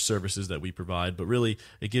here, our services that we provide. But really,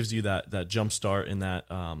 it gives you that jump start and that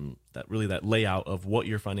layout of what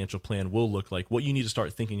your financial plan will look like, what you need to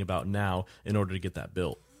start thinking about now in order to get that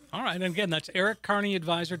built. All right. And again, that's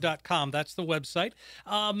ericcarneyadvisor.com. That's the website.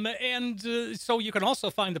 So you can also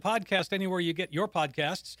find the podcast anywhere you get your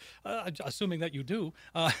podcasts, assuming that you do.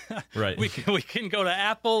 Right. We can go to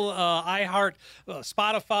Apple, iHeart,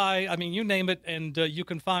 Spotify. I mean, you name it, and you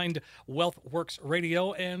can find WealthWorks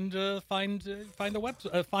Radio and find the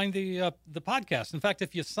podcast. In fact,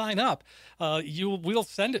 if you sign up, we'll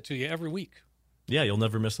send it to you every week. Yeah, you'll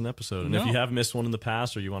never miss an episode. And if you have missed one in the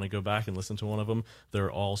past or you want to go back and listen to one of them,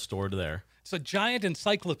 they're all stored there. It's a giant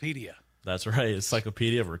encyclopedia. That's right.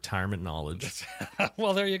 Encyclopedia of retirement knowledge.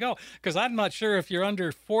 Well, there you go. Because I'm not sure if you're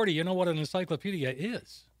under 40, you know what an encyclopedia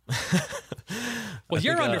is. Well,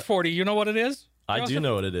 you're under 40. You know what it is? I do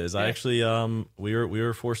know what it is. Yeah. I actually, we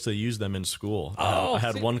were forced to use them in school. I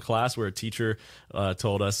had one class where a teacher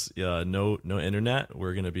told us, no internet.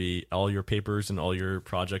 We're going to be, all your papers and all your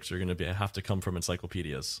projects are going to have to come from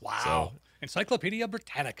encyclopedias. Wow. So, Encyclopedia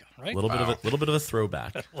Britannica, right? A little bit of a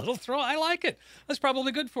throwback. A little throw. I like it. That's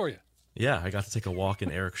probably good for you. Yeah, I got to take a walk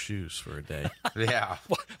in Eric's shoes for a day. Yeah.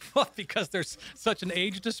 Well, because there's such an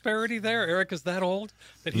age disparity there. Eric is that old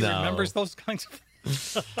that he remembers those kinds of things.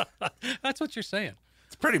 That's what you're saying.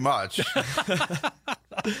 It's pretty much.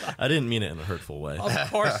 I didn't mean it in a hurtful way.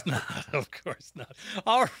 Of course not. Of course not.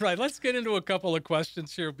 All right, let's get into a couple of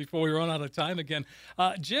questions here before we run out of time again.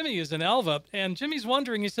 Jimmy is in Elva, and Jimmy's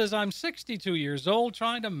wondering, he says, I'm 62 years old,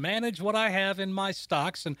 trying to manage what I have in my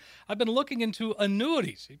stocks, and I've been looking into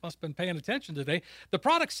annuities. He must have been paying attention today. The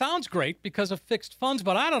product sounds great because of fixed funds,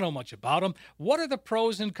 but I don't know much about them. What are the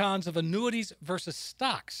pros and cons of annuities versus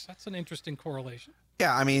stocks? That's an interesting correlation.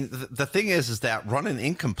 Yeah, I mean, the thing is that run an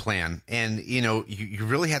income plan, and you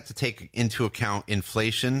really have to take into account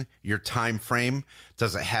inflation, your time frame.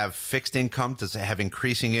 Does it have fixed income? Does it have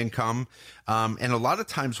increasing income? And a lot of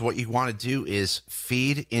times what you want to do is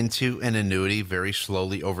feed into an annuity very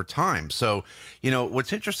slowly over time. So,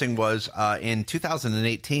 what's interesting was in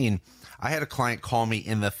 2018, I had a client call me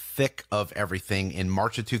in the thick of everything in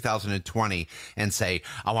March of 2020 and say,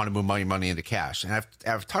 I want to move my money into cash. And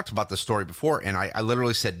I've talked about this story before, and I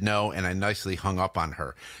literally said no, and I nicely hung up on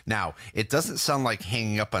her. Now, it doesn't sound like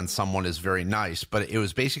hanging up on someone is very nice, but it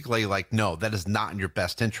was basically like, no, that is not in your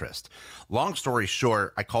best interest. Long story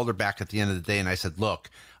short, I called her back at the end of the day and I said,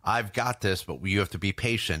 look, I've got this, but you have to be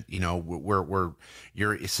patient.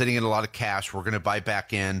 You're sitting in a lot of cash. We're going to buy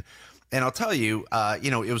back in. And I'll tell you,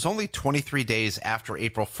 it was only 23 days after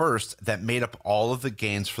April 1st that made up all of the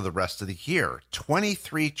gains for the rest of the year.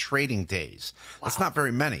 23 trading days. Wow. That's not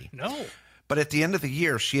very many. No. But at the end of the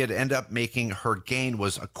year, she had ended up making, her gain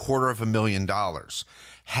was $250,000.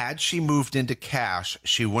 Had she moved into cash,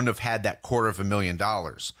 she wouldn't have had that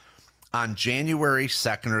 $250,000. On January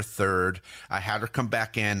 2nd or 3rd, I had her come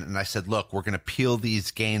back in and I said, look, we're going to peel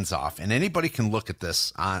these gains off. And anybody can look at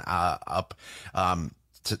this to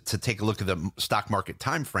take a look at the stock market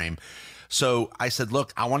time frame. So I said,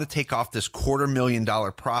 look, I want to take off this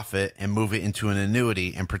 $250,000 profit and move it into an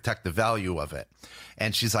annuity and protect the value of it.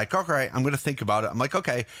 And she's like, okay, I'm going to think about it. I'm like,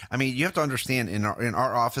 okay. I mean, you have to understand in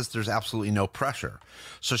our office, there's absolutely no pressure.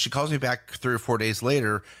 So she calls me back 3 or 4 days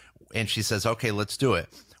later and she says, okay, let's do it.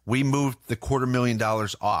 We moved the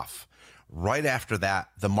 $250,000 off. Right after that,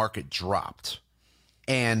 the market dropped.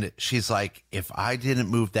 And she's like, if I didn't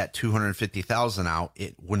move that 250,000 out,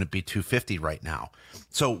 it wouldn't be 250 right now.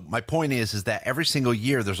 So my point is that every single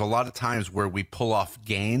year, there's a lot of times where we pull off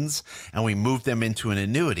gains and we move them into an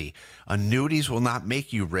annuity. Annuities will not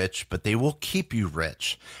make you rich, but they will keep you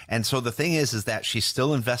rich. And so the thing is that she's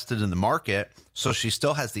still invested in the market. So she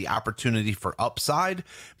still has the opportunity for upside,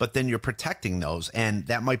 but then you're protecting those. And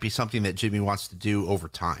that might be something that Jimmy wants to do over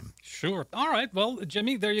time. Sure. All right. Well,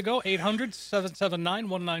 Jimmy, there you go.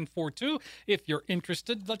 800-779-1942. If you're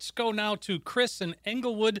interested, let's go now to Chris in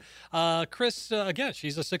Englewood. Chris, again,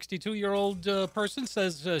 she's a 62-year-old person,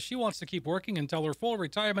 says she wants to keep working until her full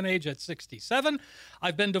retirement age at 67.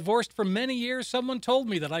 I've been divorced for many years. Someone told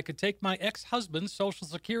me that I could take my ex-husband's Social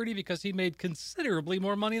Security because he made considerably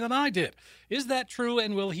more money than I did. Is that true,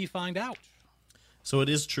 and will he find out? So it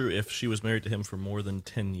is true if she was married to him for more than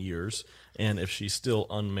 10 years, and if she's still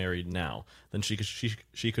unmarried now, then she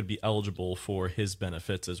could be eligible for his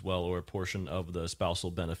benefits as well, or a portion of the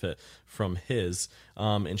spousal benefit from his,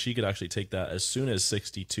 and she could actually take that as soon as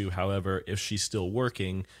 62. However, if she's still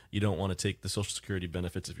working, you don't want to take the Social Security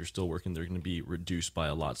benefits. If you're still working, they're going to be reduced by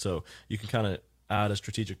a lot. So you can kind of add a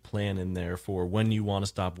strategic plan in there for when you want to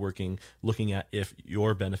stop working, looking at if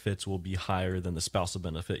your benefits will be higher than the spousal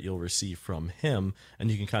benefit you'll receive from him,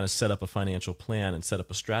 and you can kind of set up a financial plan and set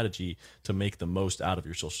up a strategy to make the most out of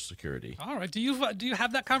your Social Security. All right. Do you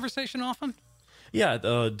have that conversation often?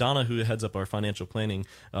 Yeah, Donna, who heads up our financial planning,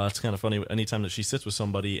 it's kind of funny. Anytime that she sits with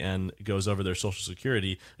somebody and goes over their Social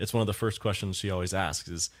Security, it's one of the first questions she always asks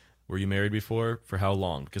is, were you married before? For how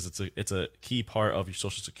long? Because it's a key part of your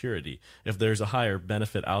Social Security. If there's a higher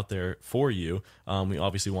benefit out there for you, we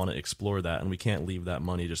obviously want to explore that, and we can't leave that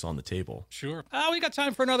money just on the table. Sure. We got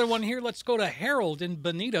time for another one here. Let's go to Harold in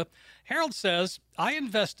Bonita. Harold says, I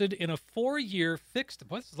invested in a 4-year fixed,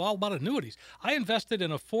 well, this is all about annuities. I invested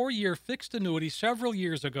in a 4-year fixed annuity several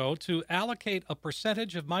years ago to allocate a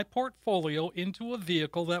percentage of my portfolio into a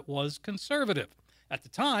vehicle that was conservative. At the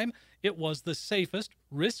time, it was the safest,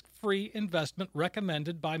 risk-free investment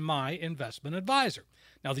recommended by my investment advisor.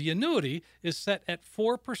 Now, the annuity is set at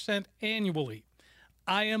 4% annually.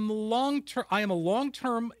 I am a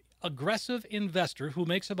long-term aggressive investor who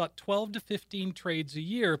makes about 12 to 15 trades a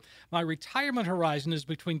year. My retirement horizon is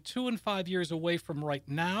between 2 and 5 years away from right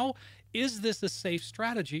now. Is this a safe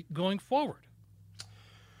strategy going forward?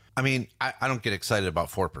 I mean, I don't get excited about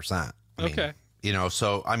 4%. Okay. You know,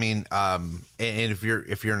 so I mean, and if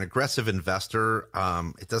you're an aggressive investor,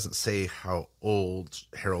 it doesn't say how old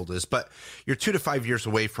Harold is, but you're 2 to 5 years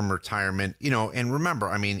away from retirement. You know, and remember,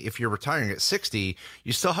 I mean, if you're retiring at 60,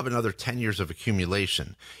 you still have another 10 years of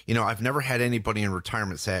accumulation. You know, I've never had anybody in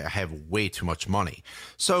retirement say I have way too much money.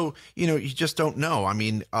 So you know, you just don't know. I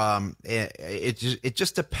mean, it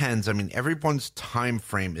just depends. I mean, everyone's time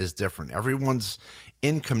frame is different. Everyone's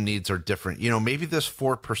income needs are different. You know, maybe this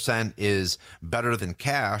 4% is better than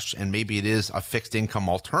cash, and maybe it is a fixed income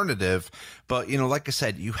alternative. But, you know, like I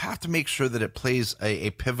said, you have to make sure that it plays a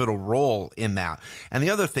pivotal role in that. And the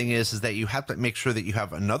other thing is that you have to make sure that you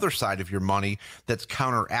have another side of your money that's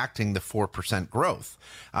counteracting the 4% growth.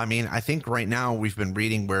 I mean, I think right now we've been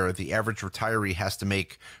reading where the average retiree has to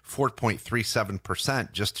make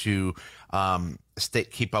 4.37% just to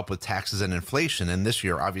keep up with taxes and inflation. And this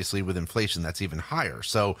year, obviously, with inflation, that's even higher.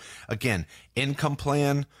 So again, income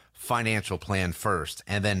plan, financial plan first,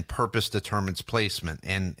 and then purpose determines placement.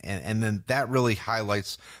 And then that really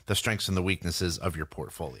highlights the strengths and the weaknesses of your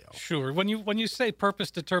portfolio. Sure. When you say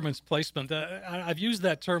purpose determines placement, I've used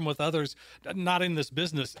that term with others, not in this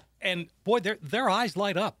business. And boy, their eyes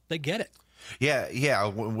light up. They get it. Yeah.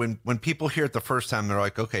 When people hear it the first time, they're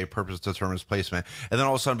like, okay, purpose determines placement. And then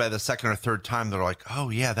all of a sudden by the second or third time, they're like, oh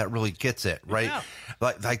yeah, that really gets it, right? Yeah.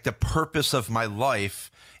 Like the purpose of my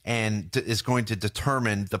life and is going to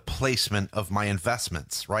determine the placement of my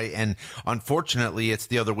investments, right? And unfortunately, it's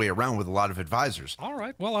the other way around with a lot of advisors. All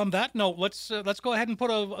right. Well, on that note, let's go ahead and put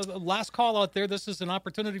a last call out there. This is an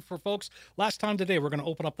opportunity for folks. Last time today, we're going to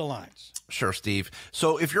open up the lines. Sure, Steve.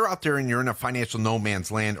 So if you're out there and you're in a financial no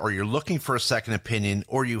man's land, or you're looking for a second opinion,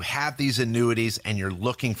 or you have these annuities and you're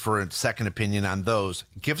looking for a second opinion on those,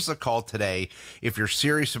 give us a call today. If you're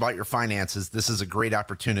serious about your finances, this is a great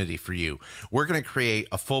opportunity for you. We're going to create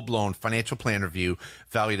a full-blown financial plan review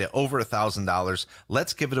valued at over $1,000.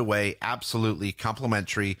 Let's give it away absolutely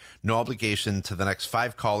complimentary, no obligation, to the next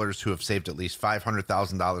 5 callers who have saved at least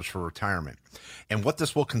 $500,000 for retirement. And what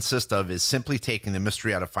this will consist of is simply taking the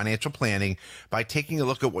mystery out of financial planning by taking a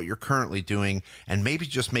look at what you're currently doing and maybe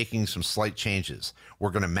just making some slight changes.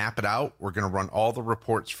 We're going to map it out. We're going to run all the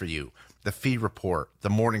reports for you. The fee report, the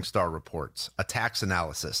Morningstar reports, a tax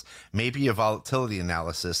analysis, maybe a volatility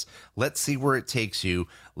analysis. Let's see where it takes you.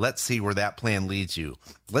 Let's see where that plan leads you.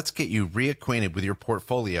 Let's get you reacquainted with your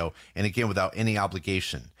portfolio, and again, without any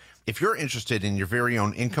obligation. If you're interested in your very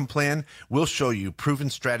own income plan, we'll show you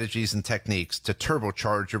proven strategies and techniques to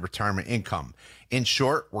turbocharge your retirement income. In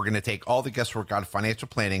short, we're going to take all the guesswork out of financial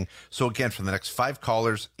planning. So again, for the next 5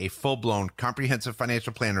 callers, a full-blown comprehensive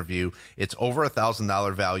financial plan review. It's over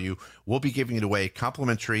 $1,000 value. We'll be giving it away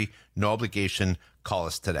complimentary, no obligation. Call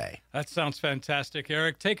us today. That sounds fantastic,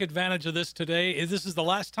 Eric. Take advantage of this today. This is the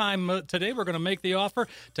last time today we're going to make the offer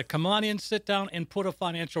to come on in, sit down, and put a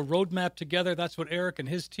financial roadmap together. That's what Eric and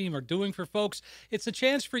his team are doing for folks. It's a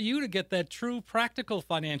chance for you to get that true, practical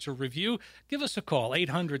financial review. Give us a call,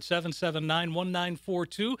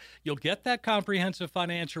 800-779-1942. You'll get that comprehensive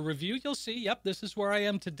financial review. You'll see, yep, this is where I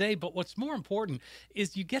am today. But what's more important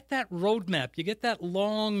is you get that roadmap. You get that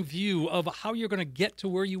long view of how you're going to get to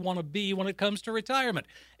where you want to be when it comes to retirement.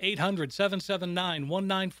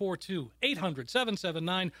 800-779-1942.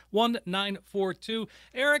 800-779-1942.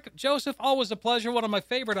 Eric, Joseph, always a pleasure. One of my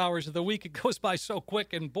favorite hours of the week. It goes by so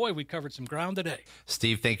quick, and boy, we covered some ground today.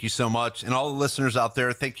 Steve, thank you so much. And all the listeners out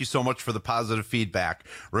there, thank you so much for the positive feedback.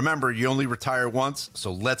 Remember, you only retire once,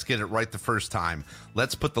 so let's get it right the first time.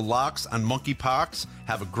 Let's put the locks on monkeypox.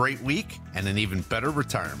 Have a great week and an even better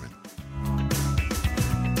retirement.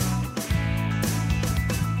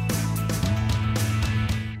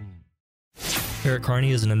 Eric Carney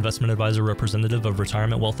is an investment advisor representative of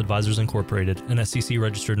Retirement Wealth Advisors Incorporated, an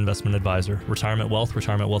SEC-registered investment advisor. Retirement Wealth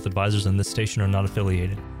Advisors, and this station are not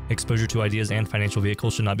affiliated. Exposure to ideas and financial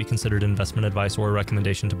vehicles should not be considered investment advice or a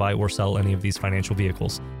recommendation to buy or sell any of these financial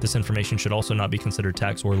vehicles. This information should also not be considered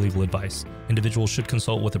tax or legal advice. Individuals should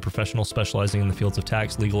consult with a professional specializing in the fields of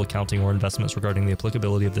tax, legal, accounting, or investments regarding the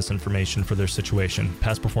applicability of this information for their situation.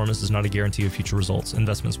 Past performance is not a guarantee of future results.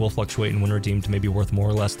 Investments will fluctuate, and when redeemed may be worth more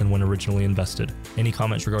or less than when originally invested. Any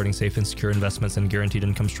comments regarding safe and secure investments and guaranteed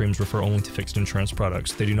income streams refer only to fixed insurance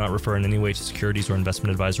products. They do not refer in any way to securities or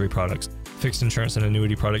investment advisory products. Fixed insurance and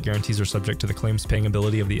annuity product guarantees are subject to the claims paying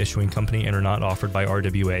ability of the issuing company and are not offered by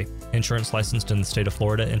RWA. Insurance licensed in the state of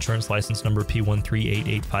Florida. Insurance license number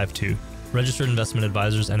P138852. Registered investment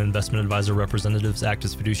advisors and investment advisor representatives act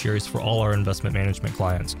as fiduciaries for all our investment management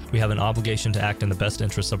clients. We have an obligation to act in the best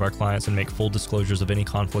interests of our clients and make full disclosures of any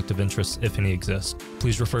conflict of interest, if any exists.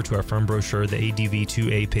 Please refer to our firm brochure, the ADV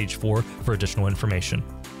 2A, page 4, for additional information.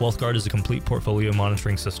 WealthGuard is a complete portfolio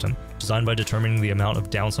monitoring system. Designed by determining the amount of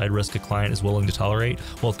downside risk a client is willing to tolerate,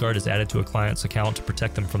 WealthGuard is added to a client's account to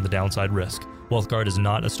protect them from the downside risk. WealthGuard is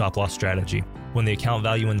not a stop-loss strategy. When the account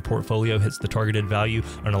value in the portfolio hits the targeted value,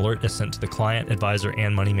 an alert is sent to the client, advisor,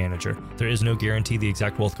 and money manager. There is no guarantee the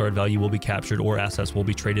exact WealthGuard value will be captured or assets will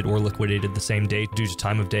be traded or liquidated the same day due to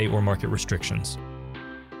time of day or market restrictions.